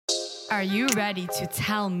Are you ready to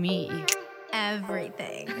tell me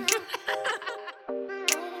everything?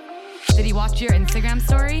 Did he watch your Instagram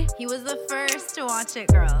story? He was the first to watch it,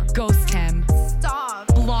 girl. Ghost him. Stop.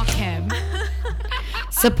 Block him.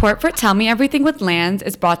 Support for Tell Me Everything with Lans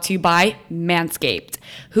is brought to you by Manscaped,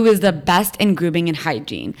 who is the best in grooming and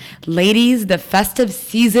hygiene. Ladies, the festive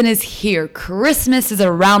season is here. Christmas is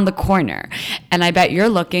around the corner. And I bet you're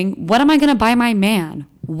looking, what am I going to buy my man?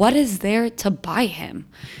 What is there to buy him?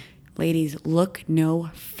 Ladies, look no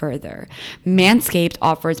further. Manscaped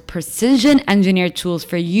offers precision-engineered tools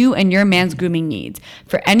for you and your man's grooming needs.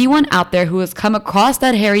 For anyone out there who has come across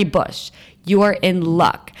that hairy bush, you are in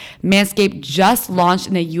luck. Manscaped just launched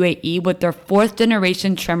in the UAE with their 4th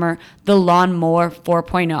generation trimmer, the Lawnmower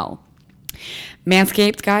 4.0.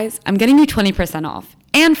 Manscaped, guys, I'm getting you 20% off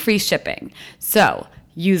and free shipping. So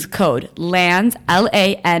use code LANZ,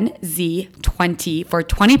 LANZ 20 for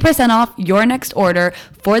 20% off your next order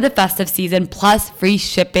for the festive season, plus free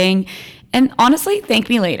shipping. And honestly, thank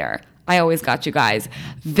me later. I always got you guys.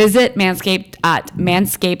 Visit Manscaped at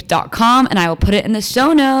manscaped.com and I will put it in the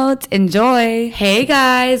show notes. Enjoy. Hey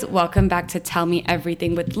guys, welcome back to Tell Me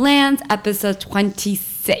Everything with Lans, episode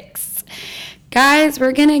 26. Guys,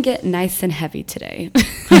 we're gonna get nice and heavy today.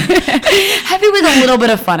 Heavy with a little bit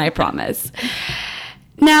of fun, I promise.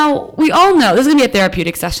 Now, we all know this is gonna be a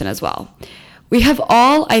therapeutic session as well. We have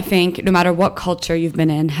all, I think, no matter what culture you've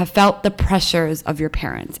been in, have felt the pressures of your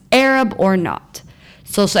parents, Arab or not.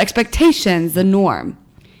 Social expectations, the norm.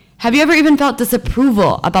 Have you ever even felt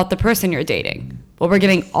disapproval about the person you're dating? Well, we're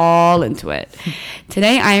getting all into it.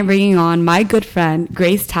 Today, I am bringing on my good friend,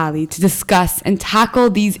 Grace Talley, to discuss and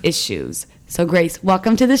tackle these issues. So, Grace,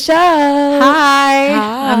 welcome to the show. Hi.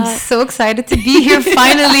 I'm so excited to be here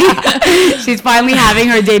finally. She's finally having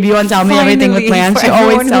her debut on Tell Me Everything with Lans. She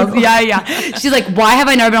always tells me, yeah. She's like, why have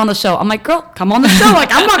I never been on the show? I'm like, girl, come on the show. Like,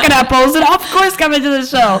 I'm not going to oppose it. Of course, come into the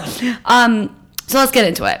show. So let's get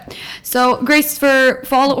into it. So Grace, for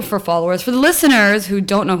followers, for the listeners who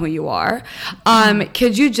don't know who you are,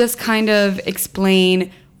 could you just kind of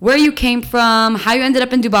explain where you came from, how you ended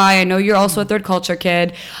up in Dubai? I know you're also a third culture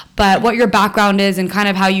kid, but what your background is and kind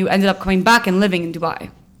of how you ended up coming back and living in Dubai.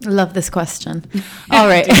 Love this question. All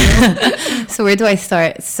right. So where do I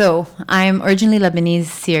start? So I'm originally Lebanese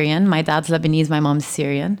Syrian. My dad's Lebanese, my mom's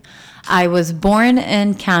Syrian. I was born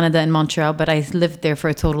in Canada, in Montreal, but I lived there for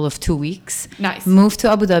a total of 2 weeks. Nice. Moved to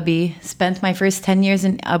Abu Dhabi, spent my first 10 years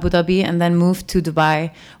in Abu Dhabi, and then moved to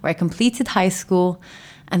Dubai, where I completed high school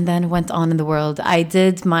and then went on in the world. I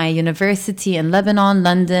did my university in Lebanon,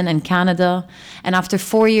 London, and Canada. And after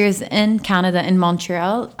 4 years in Canada, in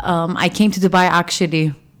Montreal, I came to Dubai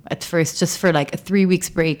actually at first just for like a 3 weeks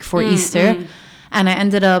break for Easter. And I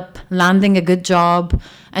ended up landing a good job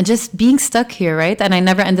and just being stuck here, right? And I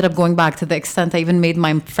never ended up going back, to the extent I even made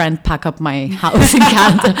my friend pack up my house in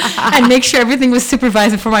Canada and make sure everything was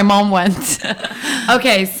supervised before my mom went.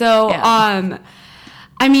 Okay, so, Yeah.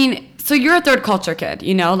 So you're a third culture kid,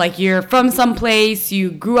 you know, like you're from someplace, you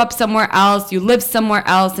grew up somewhere else, you lived somewhere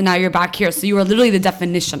else, and now you're back here. So you are literally the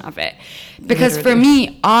definition of it. Because Literally. for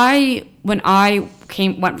me, when I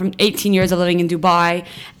went from 18 years of living in Dubai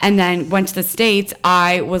and then went to the States,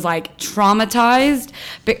 I was like traumatized.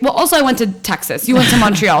 Well, also I went to Texas. You went to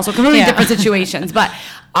Montreal, so completely different situations. But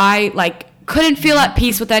I couldn't feel at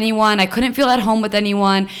peace with anyone. I couldn't feel at home with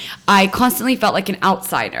anyone. I constantly felt like an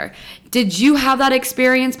outsider. Did you have that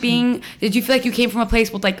experience did you feel like you came from a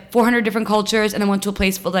place with like 400 different cultures and then went to a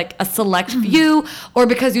place with like a select few? Or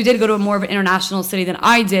because you did go to a more of an international city than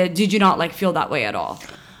I did you not like feel that way at all?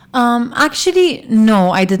 Actually,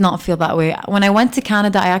 no, I did not feel that way. When I went to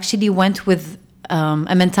Canada, I actually went with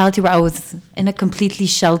a mentality where I was in a completely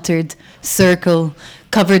sheltered circle,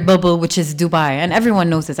 covered bubble, which is Dubai. And everyone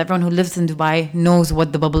knows this. Everyone who lives in Dubai knows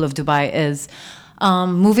what the bubble of Dubai is.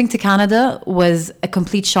 Moving to Canada was a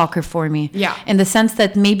complete shocker for me. Yeah. In the sense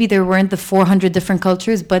that maybe there weren't the 400 different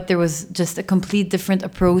cultures, but there was just a complete different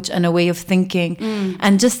approach and a way of thinking.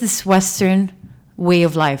 And just this Western way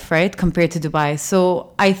of life, right, compared to Dubai.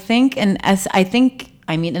 So I think, in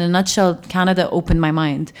a nutshell, Canada opened my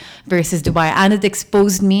mind versus Dubai, and it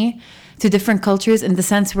exposed me to different cultures in the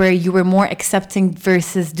sense where you were more accepting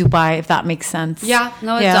versus Dubai, if that makes sense. Yeah,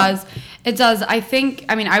 no, it does. It does.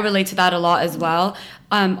 I relate to that a lot as well.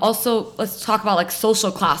 Also, let's talk about like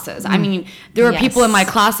social classes. There were people in my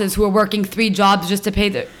classes who were working 3 jobs just to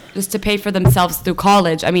pay for themselves through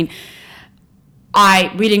college. We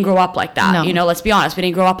didn't grow up like that. No. You know, let's be honest, we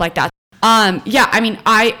didn't grow up like that.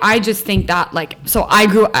 I just think that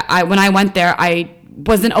when I went there, I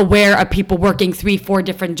wasn't aware of people working 3-4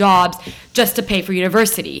 different jobs just to pay for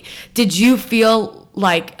university. Did you feel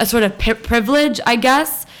like a sort of privilege, I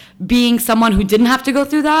guess, being someone who didn't have to go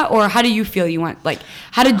through that? Or how do you feel you went? Like,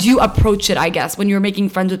 how did you approach it, I guess, when you were making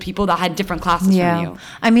friends with people that had different classes from you?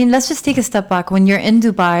 I mean, let's just take a step back. When you're in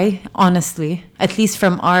Dubai, honestly, at least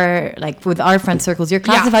from our, like with our friend circles, you're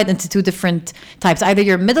classified into two different types. Either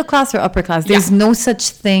you're middle class or upper class. There's no such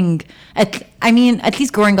thing. At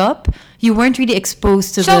least growing up, you weren't really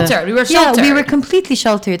exposed to sheltered. We were sheltered. Yeah, we were completely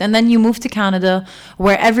sheltered. And then you move to Canada,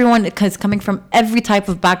 where everyone is coming from every type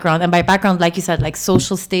of background. And by background, like you said, like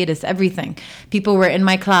social status, everything. People were in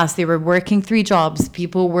my class. They were working 3 jobs.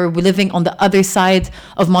 People were living on the other side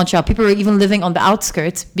of Montreal. People were even living on the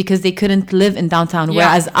outskirts because they couldn't live in downtown.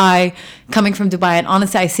 Whereas I, coming from Dubai, and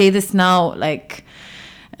honestly, I say this now, like,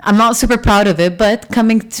 I'm not super proud of it, but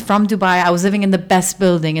coming from Dubai, I was living in the best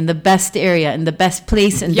building, in the best area, in the best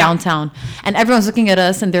place in downtown. And everyone's looking at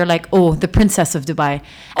us and they're like, oh, the princess of Dubai.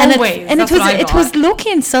 And Always. it was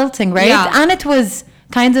low-key insulting, right? Yeah. And it was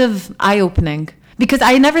kind of eye-opening because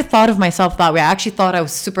I never thought of myself that way. I actually thought I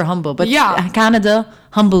was super humble, but Canada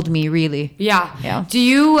humbled me, really. Yeah. Do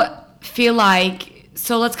you feel like,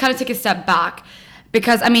 so let's kind of take a step back.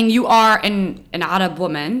 Because, I mean, you are an Arab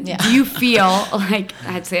woman. Yeah. Do you feel like,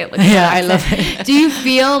 I'd say it like that. I love it. Do you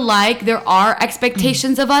feel like there are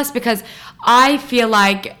expectations of us? Because I feel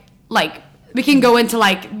like we can go into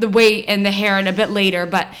like the weight and the hair in a bit later,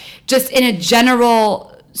 but just in a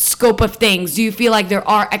general scope of things, do you feel like there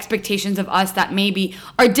are expectations of us that maybe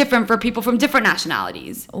are different for people from different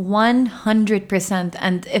nationalities? 100%.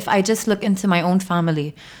 And if I just look into my own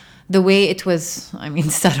family, the way it was, I mean,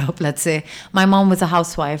 set up, let's say. My mom was a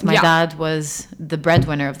housewife. My dad was the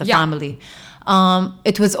breadwinner of the family.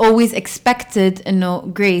 It was always expected,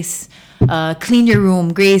 Grace, clean your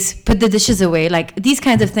room. Grace, put the dishes away. Like, these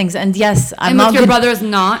kinds of things. And yes, I'm not... And with your brother is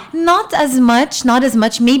not? Not as much.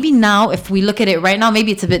 Maybe now, if we look at it right now,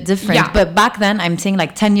 maybe it's a bit different. Yeah. But back then, I'm saying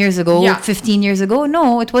like 10 years ago, 15 years ago,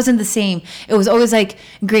 no, it wasn't the same. It was always like,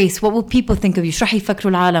 Grace, what will people think of you? شو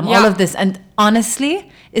حيفكروا العالم? All of this. And honestly...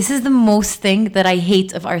 this is the most thing that I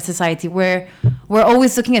hate of our society, where we're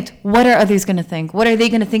always looking at what are others going to think? What are they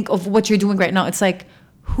going to think of what you're doing right now? It's like,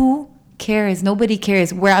 who cares? Nobody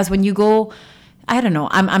cares. Whereas when you go, I don't know,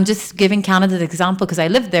 I'm just giving Canada the example because I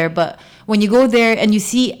lived there, but when you go there and you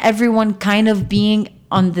see everyone kind of being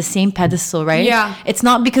on the same pedestal, right? Yeah. It's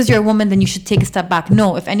not because you're a woman, then you should take a step back.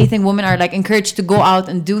 No, if anything, women are like encouraged to go out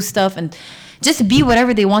and do stuff and just be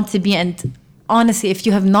whatever they want to be. And honestly, if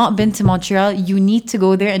you have not been to Montreal, you need to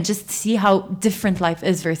go there and just see how different life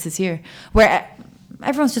is versus here, where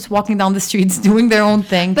everyone's just walking down the streets doing their own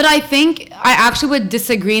thing. But I think I actually would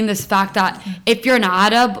disagree in this fact that if you're an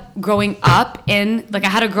Arab growing up in, like I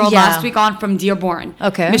had a girl last week on from Dearborn,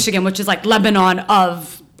 Michigan, which is like Lebanon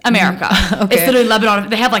of America. It's literally Lebanon.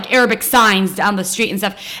 They have like Arabic signs down the street and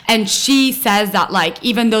stuff. And she says that like,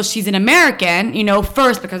 even though she's an American,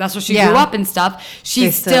 first, because that's where she grew up and stuff,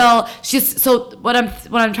 she's so what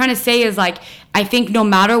I'm trying to say is like, I think no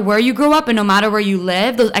matter where you grow up and no matter where you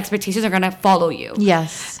live, those expectations are going to follow you.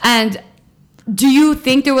 Yes. And do you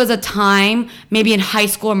think there was a time, maybe in high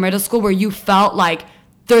school or middle school, where you felt like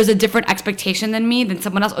there's a different expectation than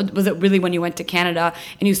someone else? Or was it really when you went to Canada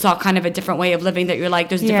and you saw kind of a different way of living that you're like,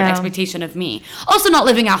 there's a different expectation of me? Also, not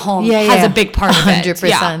living at home has a big part of it.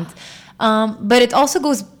 100%. But it also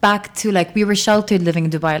goes back to like, we were sheltered living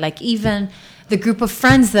in Dubai. Like even the group of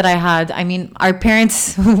friends that I had, I mean, our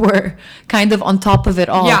parents were kind of on top of it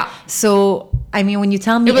all. Yeah. So, I mean, when you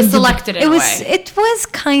tell me... It was selected in a way. It was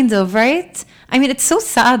kind of, right? I mean, it's so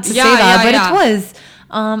sad to say that, but it was.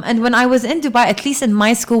 And when I was in Dubai, at least in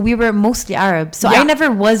my school, we were mostly Arab. So I never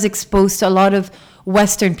was exposed to a lot of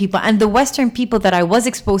Western people. And the Western people that I was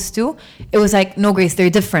exposed to, it was like, no, Grace, they're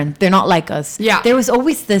different. They're not like us. Yeah. There was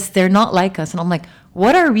always this, they're not like us. And I'm like,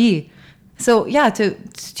 what are we? So yeah, to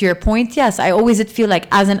your point, yes, I always did feel like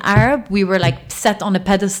as an Arab, we were like set on a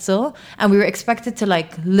pedestal and we were expected to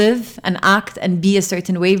like live and act and be a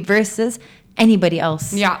certain way versus anybody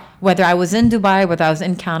else. Yeah. Whether I was in Dubai, whether I was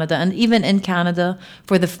in Canada, and even in Canada,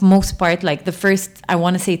 for the most part, like the first, I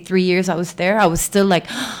want to say 3 years I was there, I was still like,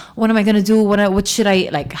 what am I going to do? What should I,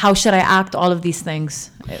 like, how should I act? All of these things.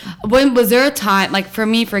 When was there a time, like for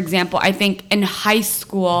me, for example, I think in high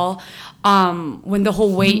school, when the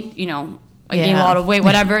whole weight, I gained a lot of weight,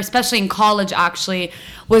 whatever, especially in college, actually.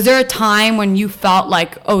 Was there a time when you felt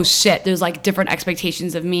like, oh shit, there's like different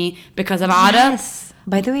expectations of me because I'm Arab? Yes.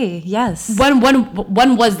 By the way, yes. When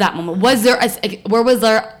was that moment? Was there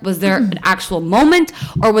an actual moment,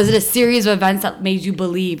 or was it a series of events that made you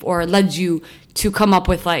believe or led you to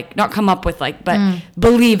believe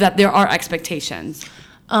that there are expectations?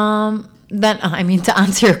 then, I mean, to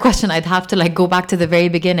answer your question, I'd have to like go back to the very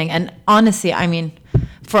beginning. And honestly, I mean,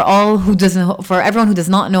 for everyone who does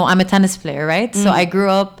not know, I'm a tennis player, right? So I grew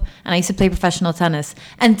up and I used to play professional tennis.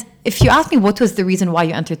 And if you ask me what was the reason why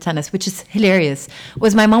you entered tennis, which is hilarious,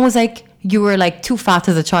 was my mom was like, you were like too fat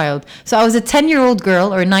as a child. So I was a 10-year-old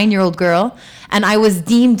girl or a 9-year-old girl, and I was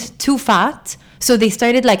deemed too fat. So they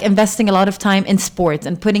started like investing a lot of time in sports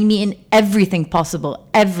and putting me in everything possible,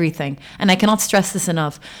 everything. And I cannot stress this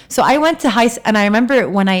enough. So I went to and I remember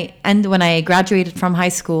when I graduated from high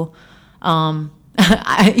school,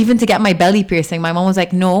 even to get my belly piercing, my mom was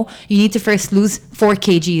like, no, you need to first lose 4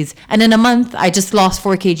 kgs. And in a month, I just lost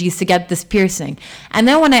 4 kgs to get this piercing. And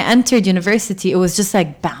then when I entered university, it was just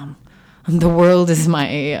like, bam. The world is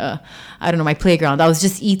my, my playground. I was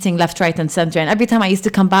just eating left, right, and center. And every time I used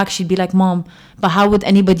to come back, she'd be like, Mom, but how would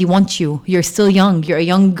anybody want you? You're still young. You're a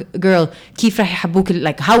young girl.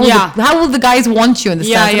 Like, how will the guys want you in the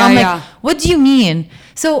sense? And I'm like, what do you mean?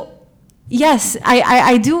 So, yes,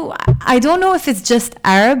 I do. I don't know if it's just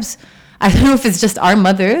Arabs. I don't know if it's just our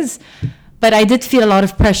mothers. But I did feel a lot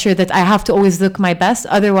of pressure that I have to always look my best.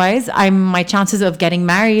 Otherwise, my chances of getting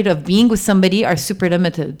married, of being with somebody, are super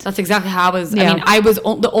limited. That's exactly how I was. Yeah. I mean,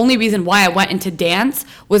 the only reason why I went into dance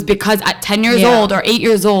was because at 10 years old or 8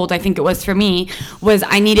 years old, I think it was for me, was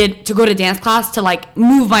I needed to go to dance class to like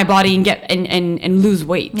move my body and get and lose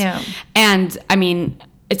weight. Yeah. And I mean,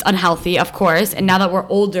 it's unhealthy, of course. And now that we're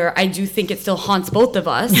older, I do think it still haunts both of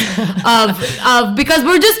us. Because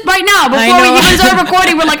we're just right now, before we even started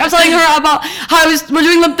recording, we're like, I'm telling her about how we're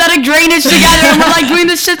doing lymphatic drainage together, and we're like doing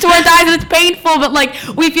this shit to our thighs, and it's painful, but like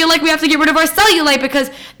we feel like we have to get rid of our cellulite, because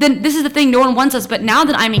then this is the thing, no one wants us. But now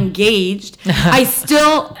that I'm engaged,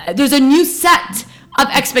 there's a new set of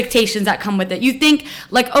expectations that come with it. You think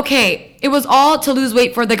like, okay, it was all to lose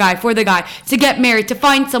weight for the guy, to get married, to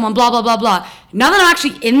find someone, blah, blah, blah, blah. Now that I'm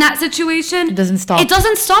actually in that situation, it doesn't stop. It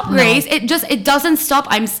doesn't stop, Grace. No. It doesn't stop.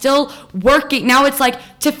 I'm still working. Now it's like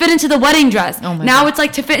to fit into the wedding dress. Oh my now God. It's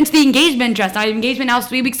like to fit into the engagement dress. Now engagement now is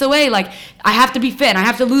 3 weeks away. Like I have to be fit and I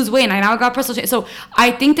have to lose weight, and I now got personal change. So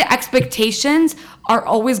I think the expectations are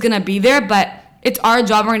always gonna be there, but it's our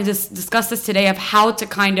job. We're gonna discuss this today of how to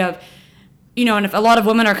kind of, and if a lot of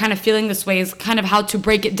women are kind of feeling this way, is kind of how to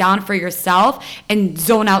break it down for yourself and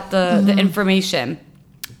zone out the information.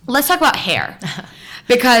 Let's talk about hair,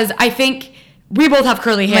 because I think we both have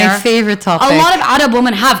curly hair. My favorite topic. A lot of Arab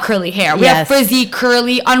women have curly hair. We have frizzy,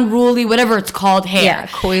 curly, unruly, whatever it's called hair. Yeah,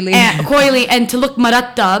 coily. And to look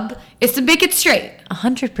marattab is to make it straight.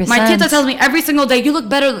 100%. My kids tells me every single day, you look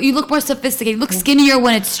better, you look more sophisticated, you look skinnier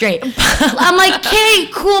when it's straight. I'm like, okay,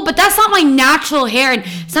 cool, but that's not my natural hair. And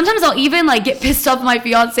sometimes I'll even like get pissed off at my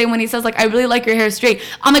fiance when he says like, I really like your hair straight.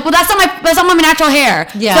 I'm like, well, that's not my natural hair.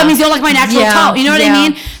 Yeah. So that means you don't like my natural tone. You know what I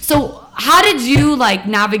mean? So how did you like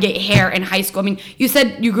navigate hair in high school? I mean, you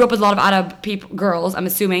said you grew up with a lot of Arab girls, I'm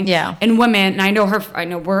assuming, and women. And I know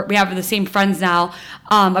we have the same friends now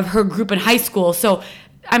of her group in high school. So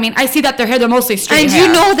I mean, I see that they're mostly straight and hair.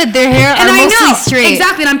 You know that their hair are mostly straight.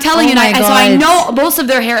 Exactly, and I'm telling you, so I know most of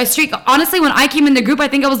their hair is straight. Honestly, when I came in the group, I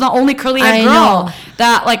think I was the only curly haired girl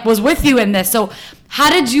that like was with you in this. So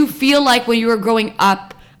how did you feel like when you were growing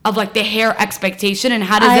up of like the hair expectation, and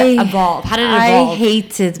how does it evolve? How did it evolve? I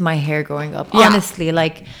hated my hair growing up, honestly.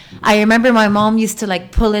 Like, I remember my mom used to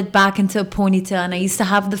like pull it back into a ponytail, and I used to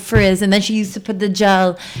have the frizz, and then she used to put the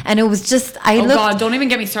gel, and it was just, God, don't even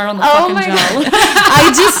get me started on the fucking gel.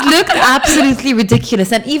 I just looked absolutely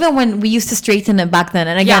ridiculous. And even when we used to straighten it back then,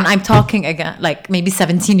 and again, I'm talking again, like maybe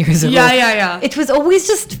 17 years ago. Yeah. It was always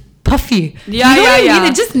just puffy. Yeah.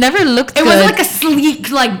 It just never looked good. It wasn't like a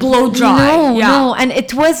sleek, like blow dry. No. And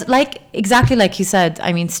it was like, exactly like you said.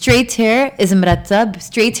 I mean, straight hair is murattab.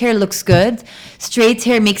 Straight hair looks good. Straight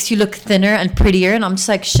hair makes you look thinner and prettier. And I'm just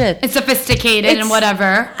like, shit. It's sophisticated and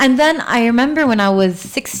whatever. And then I remember when I was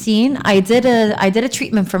 16, I did a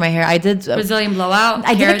treatment for my hair. I did Brazilian blowout.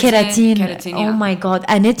 I did a keratin. Oh my God.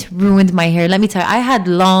 And it ruined my hair. Let me tell you, I had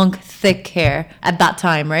long, thick hair at that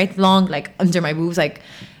time, right? Long, like under my boobs, like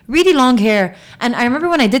really long hair. And I remember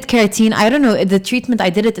when I did keratin, I don't know, the treatment, I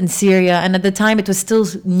did it in Syria, and at the time it was still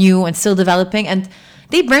new and still developing, and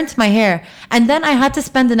they burnt my hair. And then I had to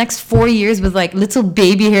spend the next 4 years with like little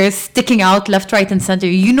baby hairs sticking out left, right, and center.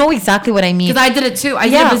 You know exactly what I mean. Because I did it too. I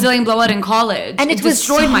did a Brazilian blowout in college. And it was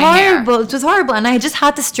destroyed horrible. My hair. It was horrible. And I just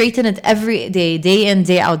had to straighten it every day in,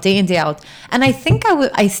 day out. And I think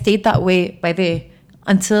I stayed that way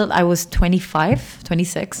until I was 25,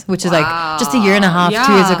 26, which is like just a year and a half,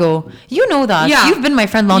 2 years ago. You know that. Yeah. You've been my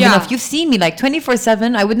friend long enough. You've seen me like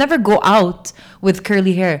 24/7. I would never go out with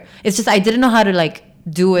curly hair. It's just I didn't know how to like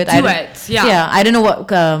do it. Yeah. I didn't know what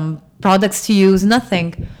products to use,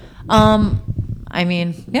 nothing. I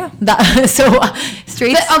mean, yeah. That, so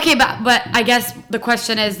straight. But I guess the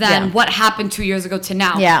question is then, Yeah. what happened 2 years ago to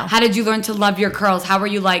now? Yeah. How did you learn to love your curls? How were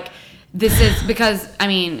you like, this is because I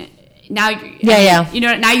mean. Now, Yeah. you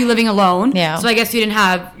know, now you're living alone. Yeah. So I guess you didn't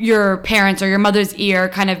have your parents or your mother's ear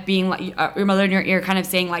kind of being like, your mother in your ear kind of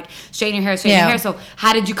saying like, straighten your hair. So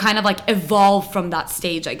how did you kind of like evolve from that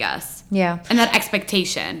stage, I guess? Yeah. And that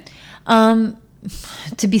expectation.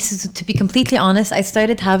 To be completely honest, I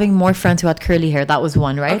started having more friends who had curly hair. That was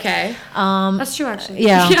one, right? Okay. That's true, actually.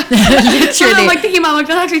 Yeah. Literally. I'm like thinking about like,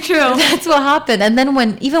 that's actually true. That's what happened. And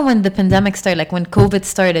then even when the pandemic started, like when COVID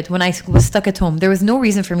started, when I was stuck at home, there was no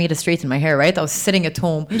reason for me to straighten my hair, right? I was sitting at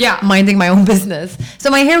home, minding my own business. So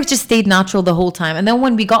my hair just stayed natural the whole time. And then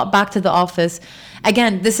when we got back to the office,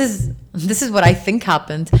 again, this is what I think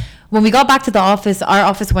happened. When we got back to the office, our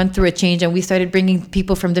office went through a change and we started bringing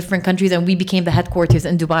people from different countries and we became the headquarters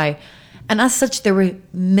in Dubai. And as such, there were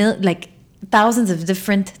thousands of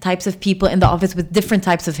different types of people in the office with different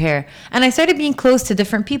types of hair. And I started being close to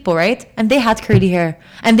different people, right? And they had curly hair.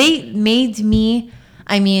 And they made me,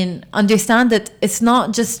 understand that it's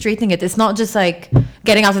not just straightening it. It's not just like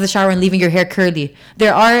getting out of the shower and leaving your hair curly.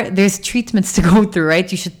 There's treatments to go through,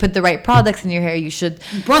 right? You should put the right products in your hair. You should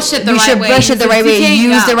brush it the right way.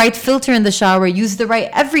 Use the right filter in the shower. Use the right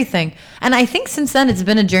everything. And I think since then it's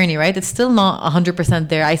been a journey, right? It's still not 100%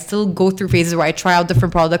 there. I still go through phases where I try out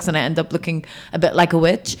different products and I end up looking a bit like a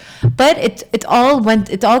witch. But it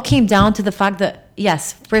all came down to the fact that,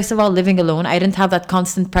 yes, first of all, living alone, I didn't have that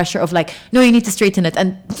constant pressure of like, no, you need to straighten it.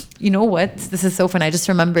 And you know what? This is so funny. I just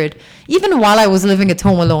remembered, even while I was living at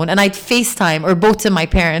home alone and I'd FaceTime or both to my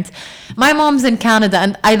parents, my mom's in Canada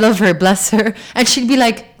and I love her, bless her. And she'd be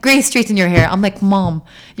like, Grace, straighten your hair. I'm like, Mom,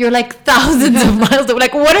 you're like thousands of miles away.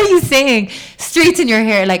 Like, what are you saying? Straighten your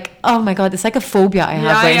hair. Like, oh my God, it's like a phobia I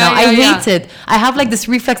have right now. I hate it. I have like this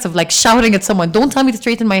reflex of like shouting at someone, don't tell me to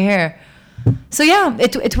straighten my hair. So yeah,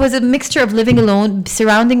 it was a mixture of living alone,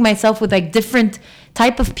 surrounding myself with like different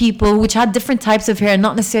type of people which had different types of hair,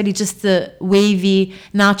 not necessarily just the wavy,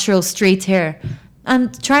 natural, straight hair,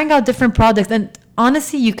 and trying out different products. And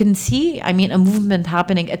honestly, you can see, a movement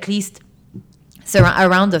happening at least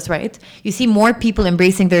around us, right? You see more people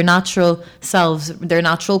embracing their natural selves, their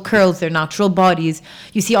natural curls, their natural bodies.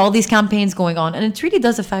 You see all these campaigns going on, and it really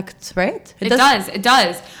does affect, right? It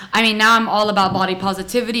does. Now I'm all about body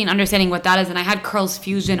positivity and understanding what that is. And I had Curls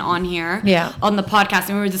Fusion on here on the podcast,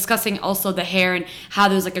 and we were discussing also the hair and how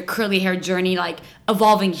there's like a curly hair journey like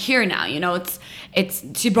evolving here now. You know,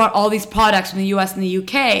 she brought all these products from the US and the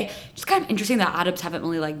UK. It's kind of interesting that Arabs haven't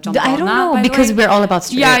really like jumped on that. I don't know, because we're all about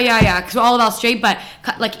straight. Yeah, because we're all about straight. But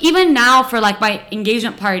like even now for like my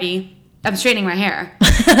engagement party, I'm straightening my hair.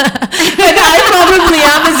 And I probably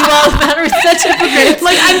am as well. Man, we're such hypocrites.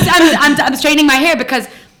 Like I'm straightening my hair because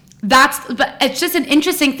but it's just an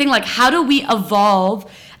interesting thing. Like, how do we evolve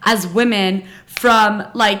as women from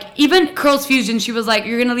like even Curls Fusion? She was like,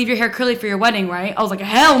 "You're gonna leave your hair curly for your wedding, right?" I was like,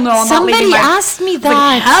 "Hell no, I'm not leaving my." Somebody asked me that.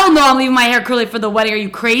 Like, hell no, I'm leaving my hair curly for the wedding. Are you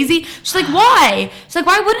crazy? She's like, "Why?" She's like,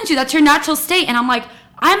 "Why wouldn't you? That's your natural state." And I'm like,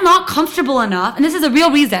 I'm not comfortable enough, and this is a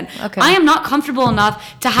real reason. Okay. I am not comfortable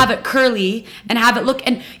enough to have it curly and have it look,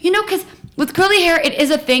 and you know, because with curly hair, it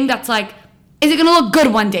is a thing that's like, is it going to look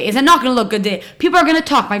good one day? Is it not going to look good today? People are going to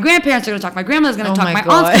talk. My grandparents are going to talk. My grandmother's going to talk. My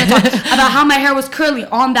aunt's going to talk about how my hair was curly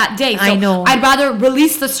on that day. So I know. I'd rather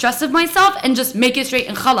release the stress of myself and just make it straight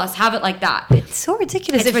and khalas, have it like that. It's so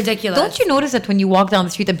ridiculous. It's ridiculous. Don't you notice that when you walk down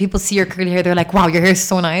the street and people see your curly hair, they're like, wow, your hair is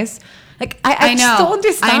so nice? Like, I just don't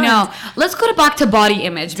understand. I know. Let's go back to body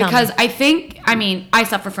image because I think, I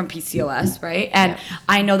suffer from PCOS, right? And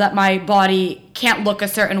I know that my body can't look a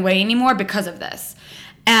certain way anymore because of this.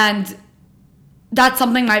 And that's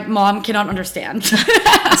something my mom cannot understand.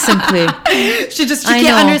 Simply. She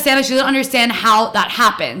can't understand it. She doesn't understand how that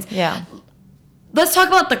happens. Yeah. Let's talk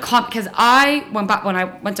about because I went back when I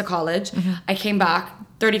went to college. Mm-hmm. I came back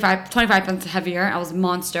 25 pounds heavier. I was a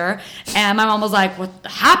monster. And my mom was like, what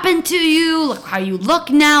happened to you? Look how you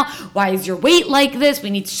look now. Why is your weight like this?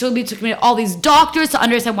 She'll be taking me to all these doctors to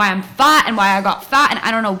understand why I'm fat and why I got fat and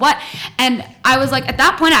I don't know what. And I was like, at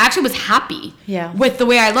that point, I actually was happy with the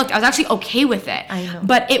way I looked. I was actually okay with it. I know.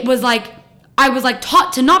 But it was like, I was like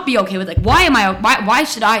taught to not be okay with it. Like, why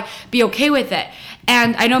should I be okay with it?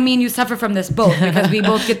 And I know me and you suffer from this both because we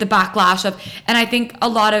both get the backlash of, and I think a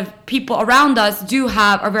lot of people around us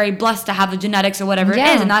are very blessed to have the genetics or whatever it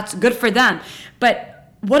is, and that's good for them.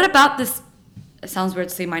 But what about this, it sounds weird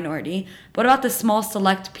to say minority, what about the small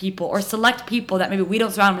select people that maybe we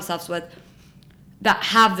don't surround ourselves with that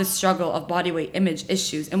have this struggle of body weight image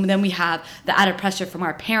issues? And then we have the added pressure from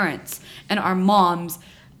our parents and our moms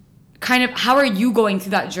kind of how are you going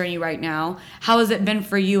through that journey right now? How has it been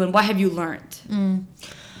for you, and what have you learned?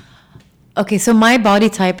 Okay, so my body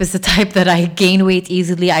type is the type that I gain weight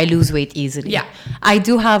easily, I lose weight easily. Yeah. I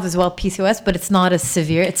do have as well PCOS, but it's not as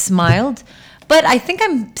severe. It's mild. But I think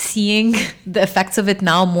I'm seeing the effects of it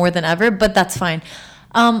now more than ever, but that's fine.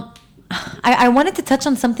 I wanted to touch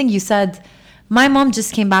on something you said. My mom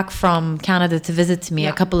just came back from Canada to visit me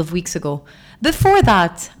a couple of weeks ago. Before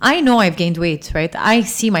that, I know I've gained weight, right? I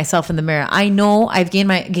see myself in the mirror. I know I've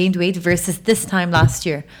gained weight versus this time last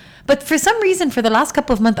year. But for some reason, for the last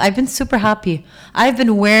couple of months, I've been super happy. I've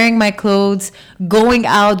been wearing my clothes, going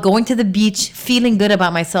out, going to the beach, feeling good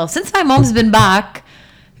about myself. Since my mom's been back,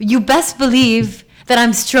 you best believe that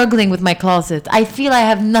I'm struggling with my closet. I feel I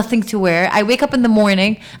have nothing to wear. I wake up in the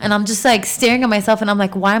morning and I'm just like staring at myself and I'm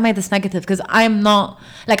like, why am I this negative? Because I'm not,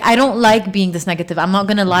 like, I don't like being this negative. I'm not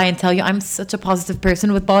going to lie and tell you I'm such a positive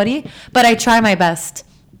person with body, but I try my best.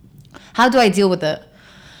 How do I deal with it?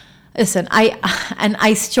 Listen,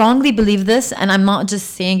 I strongly believe this, and I'm not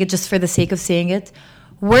just saying it just for the sake of saying it.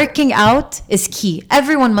 Working out is key.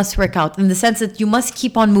 Everyone must work out in the sense that you must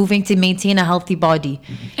keep on moving to maintain a healthy body.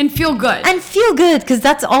 And feel good. And feel good, because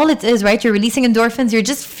that's all it is, right? You're releasing endorphins. You're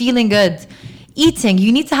just feeling good. Eating,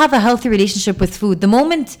 you need to have a healthy relationship with food. The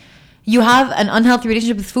moment you have an unhealthy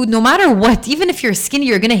relationship with food, no matter what, even if you're skinny,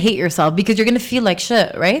 you're going to hate yourself because you're going to feel like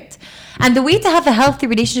shit, right? And the way to have a healthy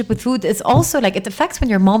relationship with food is also like, it affects when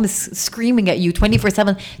your mom is screaming at you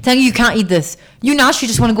 24/7, telling you can't eat this. You naturally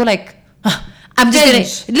just want to go like, I'm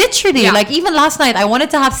just gonna, literally, like even last night, I wanted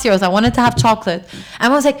to have cereals, I wanted to have chocolate.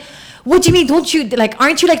 And I was like, what do you mean? Don't you, like,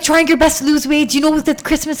 aren't you like trying your best to lose weight? You know that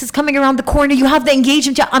Christmas is coming around the corner. You have the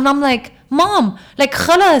engagement. And I'm like, Mom, like,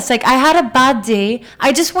 khalas, like, I had a bad day.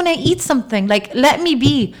 I just want to eat something. Like, let me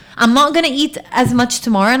be. I'm not going to eat as much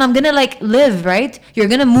tomorrow and I'm going to like live, right? You're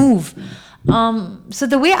going to move. So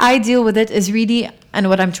the way I deal with it is really, and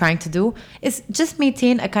what I'm trying to do is just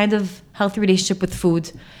maintain a kind of healthy relationship with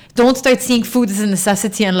food. Don't start seeing food as a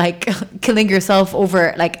necessity and like killing yourself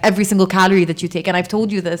over like every single calorie that you take. And I've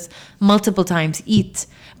told you this multiple times, eat,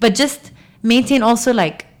 but just maintain also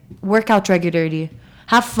like work out regularly,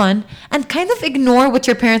 have fun, and kind of ignore what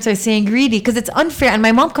your parents are saying really, because it's unfair. And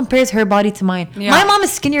my mom compares her body to mine. Yeah. My mom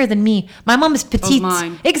is skinnier than me. My mom is petite.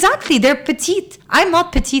 Exactly. They're petite. I'm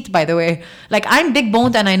not petite, by the way. Like, I'm big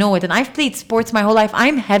boned and I know it. And I've played sports my whole life.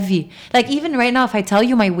 I'm heavy. Like, even right now, if I tell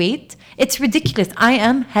you my weight, it's ridiculous. I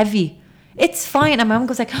am heavy. It's fine. And my mom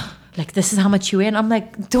goes like, this is how much you weigh. And I'm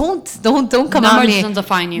like, don't come at me. Numbers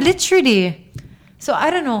define you. Literally. So I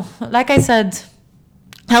don't know. Like I said,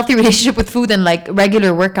 healthy relationship with food and like regular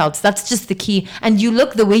workouts. That's just the key. And you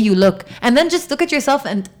look the way you look. And then just look at yourself,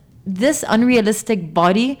 and this unrealistic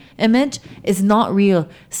body image is not real.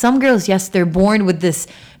 Some girls, yes, they're born with this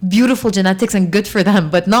beautiful genetics and good for them,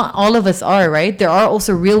 but not all of us are, right? There are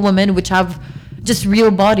also real women which have just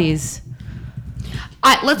real bodies.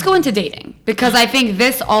 Let's go into dating, because I think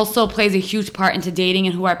this also plays a huge part into dating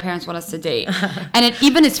and who our parents want us to date. And it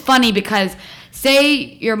even is funny because say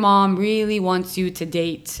your mom really wants you to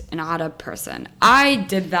date an Arab person. I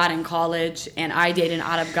did that in college, and I dated an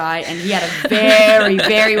Arab guy, and he had a very,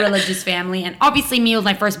 very religious family. And obviously me was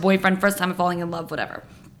my first boyfriend, first time falling in love, whatever.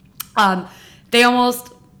 They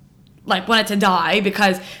almost like wanted to die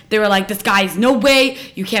because they were like, this guy's no way,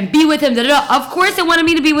 you can't be with him, da, da, da. Of course they wanted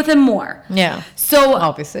me to be with him more. Yeah. So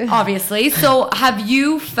obviously. So have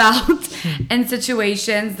you found in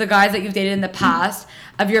situations, the guys that you've dated in the past,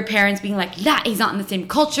 of your parents being like, that he's not in the same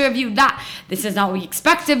culture of you, that this is not what we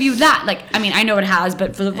expect of you, that, like, I mean, I know it has,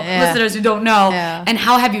 but for the listeners who don't know, and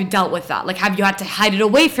how have you dealt with that? Like, have you had to hide it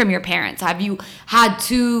away from your parents? Have you had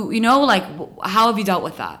to, you know, like, how have you dealt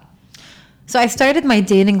with that? So I started my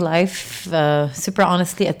dating life, super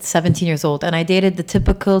honestly, at 17 years old. And I dated the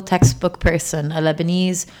typical textbook person, a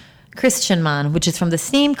Lebanese Christian man, which is from the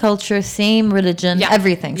same culture, same religion,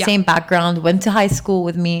 everything, same background, went to high school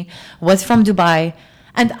with me, was from Dubai.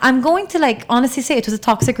 And I'm going to like honestly say it was a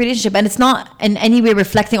toxic relationship, and it's not in any way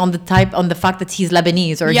reflecting on the fact that he's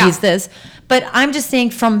Lebanese or he's this. But I'm just saying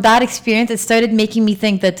from that experience, it started making me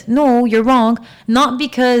think that no, you're wrong. Not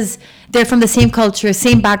because they're from the same culture,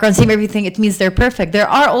 same background, same everything, it means they're perfect. There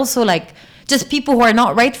are also like just people who are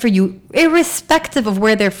not right for you, irrespective of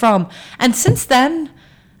where they're from. And since then,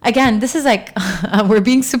 again, this is like, we're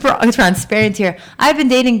being super transparent here. I've been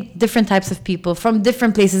dating different types of people from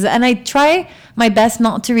different places, and I try my best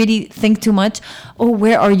not to really think too much, oh,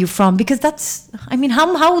 where are you from? Because that's, I mean,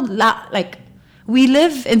 like, we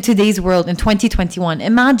live in today's world in 2021.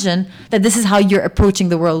 Imagine that this is how you're approaching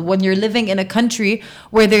the world when you're living in a country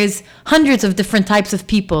where there's hundreds of different types of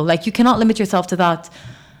people. Like, you cannot limit yourself to that.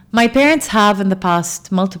 My parents have in the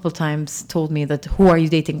past multiple times told me that, who are you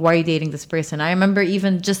dating? Why are you dating this person? I remember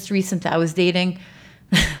even just recently I was dating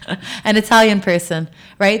an Italian person,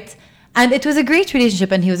 right? And it was a great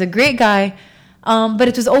relationship and he was a great guy. But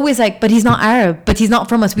it was always like, but he's not Arab, but he's not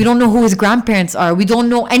from us. We don't know who his grandparents are. We don't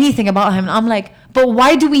know anything about him. And I'm like, but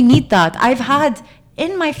why do we need that? I've had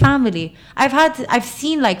in my family, I've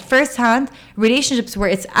seen like firsthand relationships where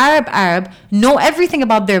it's Arab, know everything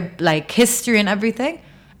about their like history and everything.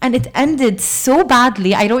 And it ended so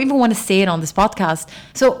badly. I don't even want to say it on this podcast.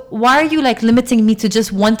 So why are you like limiting me to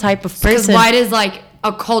just one type of person? Because why does like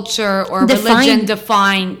a culture or religion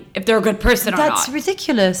define if they're a good person or not? That's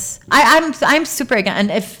ridiculous. I'm super against. And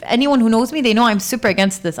if anyone who knows me, they know I'm super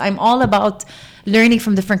against this. I'm all about learning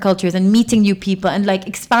from different cultures and meeting new people and like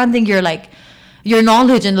expanding your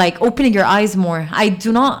knowledge and like opening your eyes more. I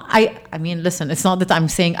mean, listen, it's not that I'm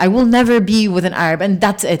saying I will never be with an Arab and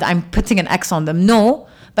that's it. I'm putting an X on them. No.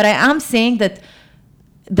 But I am saying that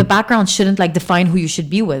the background shouldn't like define who you should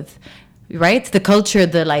be with, right? The culture,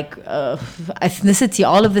 the like ethnicity,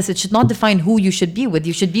 all of this, it should not define who you should be with.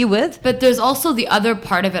 You should be with. But there's also the other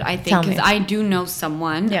part of it, I think, because I do know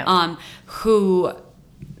someone who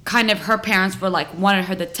kind of her parents were like wanted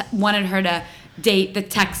her to date the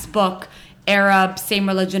textbook Arab, same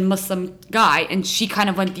religion, Muslim guy, and she kind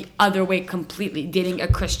of went the other way completely, dating a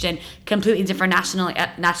Christian, completely different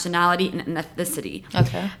nationality and ethnicity.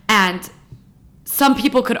 Okay. And some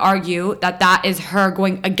people could argue that is her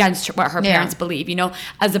going against what her parents believe, you know,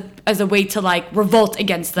 as a way to like revolt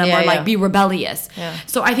against them or like be rebellious. Yeah.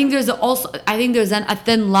 So I think there's a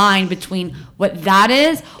thin line between what that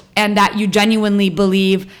is and that you genuinely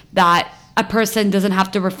believe that a person doesn't have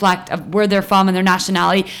to reflect of where they're from and their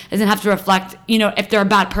nationality doesn't have to reflect, you know, if they're a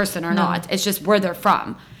bad person or not. It's just where they're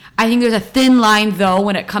from. I think there's a thin line though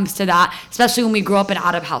when it comes to that, especially when we grow up in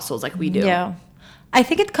Arab households like we do. Yeah. I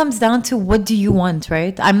think it comes down to what do you want,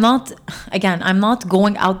 right? I'm not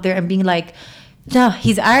going out there and being like, no,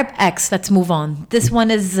 he's Arab X, let's move on. This one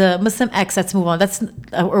is Muslim X, let's move on. That's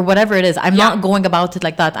or whatever it is. I'm not going about it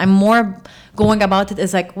like that. I'm more going about it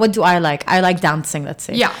as like, what do I like? I like dancing, let's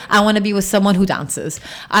say. Yeah. I want to be with someone who dances.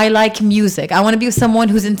 I like music. I want to be with someone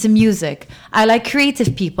who's into music. I like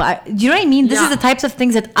creative people. Do you know what I mean? This is the types of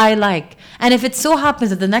things that I like. And if it so happens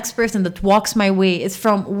that the next person that walks my way is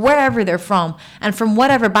from wherever they're from and from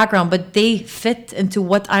whatever background, but they fit into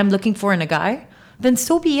what I'm looking for in a guy, then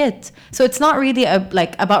so be it. So it's not really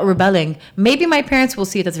about rebelling. Maybe my parents will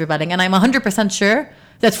see it as rebelling, and I'm 100% sure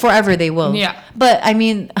that forever they will. Yeah. But I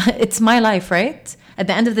mean, it's my life, right? At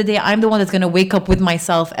the end of the day, I'm the one that's going to wake up with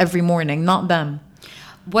myself every morning, not them.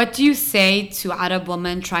 What do you say to Arab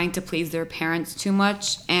women trying to please their parents too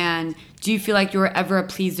much? And do you feel like you were ever a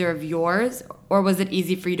pleaser of yours? Or was it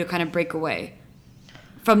easy for you to kind of break away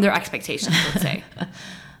from their expectations, let's say?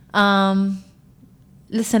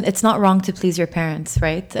 Listen, it's not wrong to please your parents,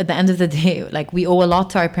 right? At the end of the day, like we owe a lot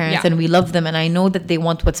to our parents and we love them. And I know that they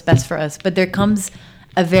want what's best for us. But there comes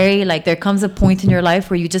a point in your life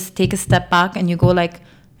where you just take a step back and you go like,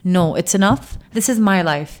 no, it's enough. This is my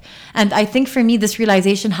life. And I think for me, this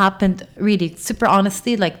realization happened really super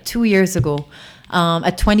honestly, like 2 years ago,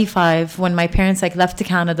 at 25, when my parents like left to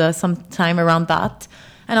Canada sometime around that.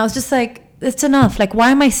 And I was just like, it's enough. Like, why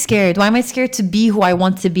am I scared? Why am I scared to be who I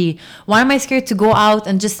want to be? Why am I scared to go out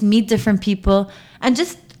and just meet different people and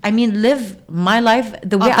just, live my life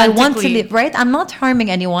the way I want to live, right? I'm not harming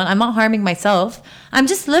anyone. I'm not harming myself. I'm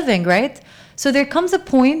just living, right? So there comes a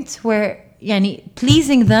point where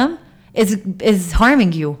pleasing them is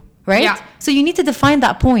harming you, right? Yeah. So you need to define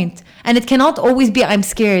that point. And it cannot always be, I'm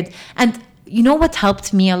scared. And you know what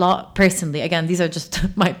helped me a lot personally? Again, these are just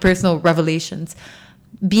my personal revelations.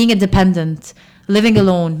 Being independent, living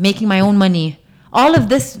alone, making my own money. All of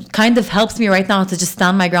this kind of helps me right now to just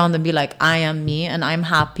stand my ground and be like, I am me and I'm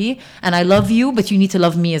happy and I love you, but you need to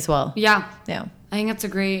love me as well. Yeah. Yeah. I think it's a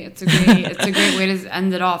great way to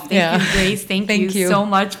end it off. Thank you, Grace. Thank you so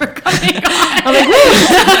much for coming on. I'm like,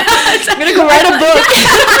 I'm gonna go write a book.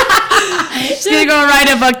 She's gonna go write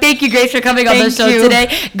a book. Thank you, Grace, for coming on the show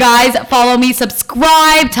today. Guys, follow me,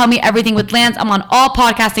 subscribe, tell me everything with Lance. I'm on all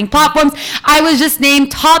podcasting platforms. I was just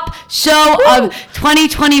named top show of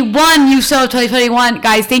 2021, new show of 2021.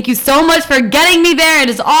 Guys, thank you so much for getting me there. It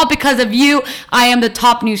is all because of you. I am the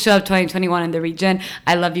top new show of 2021 in the region.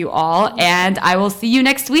 I love you all, and I will see you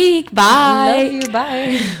next week. Bye. Love you.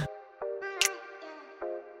 Bye.